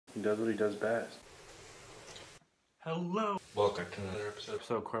He does what he does best. Hello. Welcome to another episode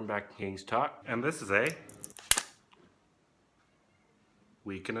So Cornerback Kings Talk, and this is a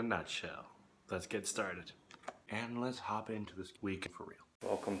week in a nutshell. Let's get started. And let's hop into this week for real.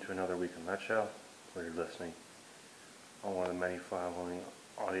 Welcome to another week in a nutshell, where you're listening on one of the many following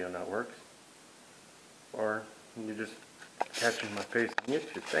audio networks, or you're just catching my face on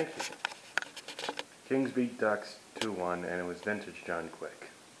YouTube. Thank you. Kings beat Ducks 2-1, and it was vintage John Quick.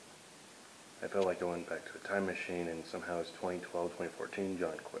 I felt like I went back to a time machine, and somehow it's 2012, 2014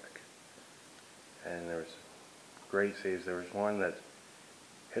 John Quick. And there was great saves. There was one that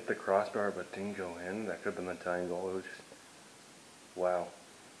hit the crossbar but didn't go in. That could have been the tying goal. It was just, wow.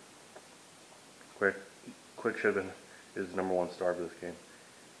 Quick should have been his number one star for this game.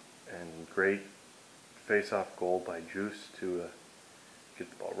 And great face-off goal by Juice to get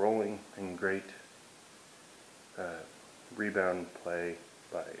the ball rolling, and great rebound play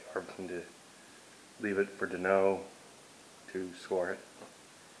by Arvidsson to leave it for Deneau to score it.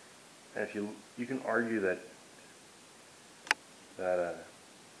 And if you can argue that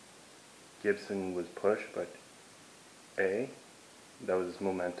Gibson was pushed, but A, that was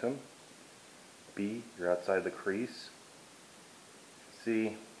momentum. B, you're outside the crease.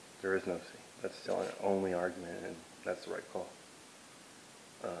 C, there is no C. That's still an only argument, and that's the right call.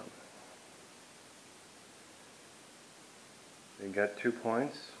 They got 2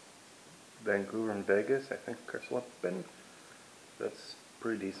 points. Vancouver and Vegas, I think Chris Lippin. That's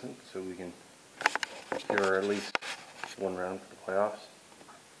pretty decent, so we can secure at least one round for the playoffs.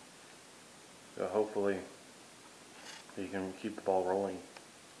 So hopefully you can keep the ball rolling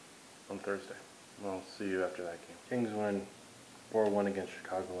on Thursday. I'll see you after that game. Kings win 4-1 against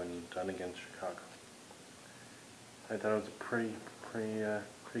Chicago and done against Chicago. I thought it was a pretty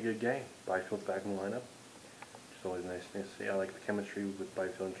good game. Byfield's back in the lineup, which is always nice to see. I like the chemistry with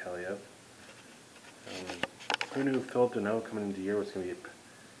Byfield and Kaliev. Who knew Philip Deneau coming into the year was going to be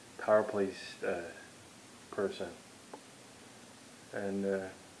a power play person? And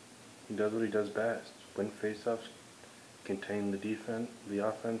he does what he does best: win faceoffs, contain the defense, the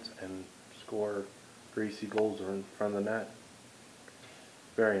offense, and score greasy goals in front of the net.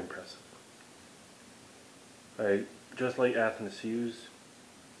 Very impressive. Just like Athanasiou's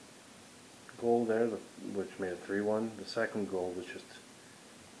goal there, which made it 3-1. The second goal was just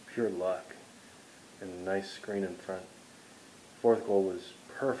pure luck and a nice screen in front. Fourth goal was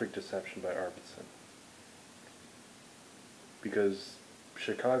perfect deception by Arvidsson, because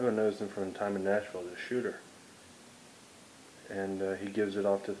Chicago knows him from time in Nashville as a shooter. And he gives it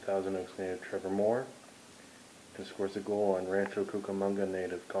off to Thousand Oaks native Trevor Moore and scores a goal on Rancho Cucamonga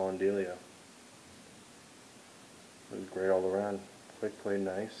native Colin Delio. It was great all around. Quick played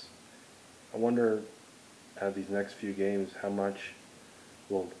nice. I wonder, out of these next few games, how much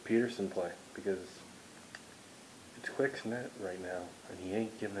will Peterson play, because it's Quick's net right now, and he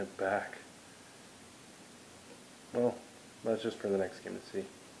ain't giving it back. Well, that's just for the next game to see.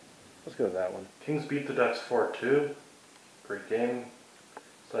 Let's go to that one. Kings beat the Ducks 4-2. Great game.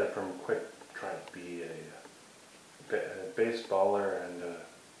 Aside from Quick trying to be a baseballer and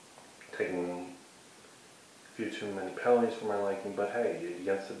taking a few too many penalties for my liking, but hey,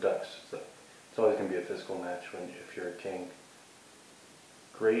 against the Ducks, it's always going to be a physical match if you're a King.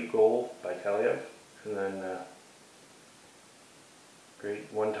 Great goal by Kaliev, and then great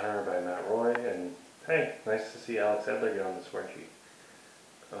one-timer by Matt Roy, and hey, nice to see Alex Edler get on the score sheet.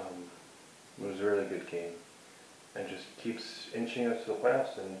 It was a really good game, and just keeps inching us to the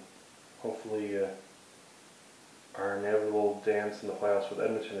playoffs, and hopefully our inevitable dance in the playoffs with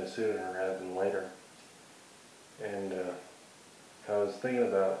Edmonton is sooner rather than later. And I was thinking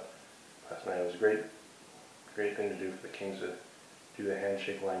about last night, it was a great thing to do for the Kings to do the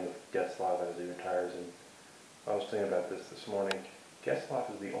handshake line with Getzlaf as he retires, and I was thinking about this morning.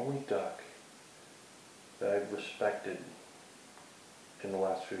 Getzlaf is the only Duck that I've respected in the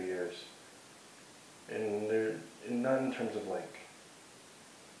last few years. And not in terms of like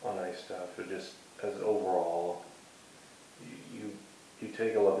on ice stuff, but just as overall, you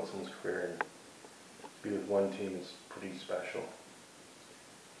take a look at someone's career and be with one team is pretty special.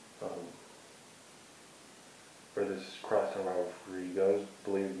 Where this crosstown rivalry goes,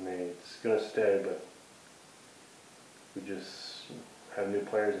 believe me, it's gonna stay, but we just have new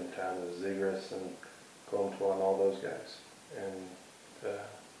players in town, Zegras and Goldwell and all those guys. And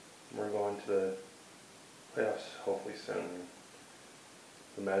we're going to the playoffs hopefully soon.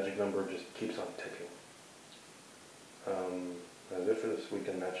 The magic number just keeps on ticking. That's it for this week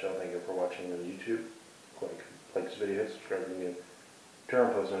in a nutshell. Thank you for watching on YouTube. Like this video, subscribe to me, turn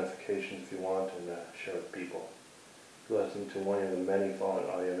on post notifications if you want, and share with people. listen to one of the many following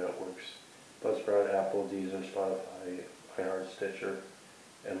audio networks: Buzzsprout, Apple, Deezer, Spotify, iHeart, Stitcher,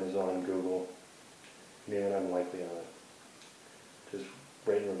 Amazon, Google. Name it, I'm likely on it. Just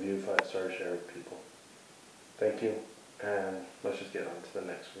rate and review, 5 stars, share with people. Thank you, and let's just get on to the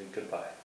next week. Goodbye.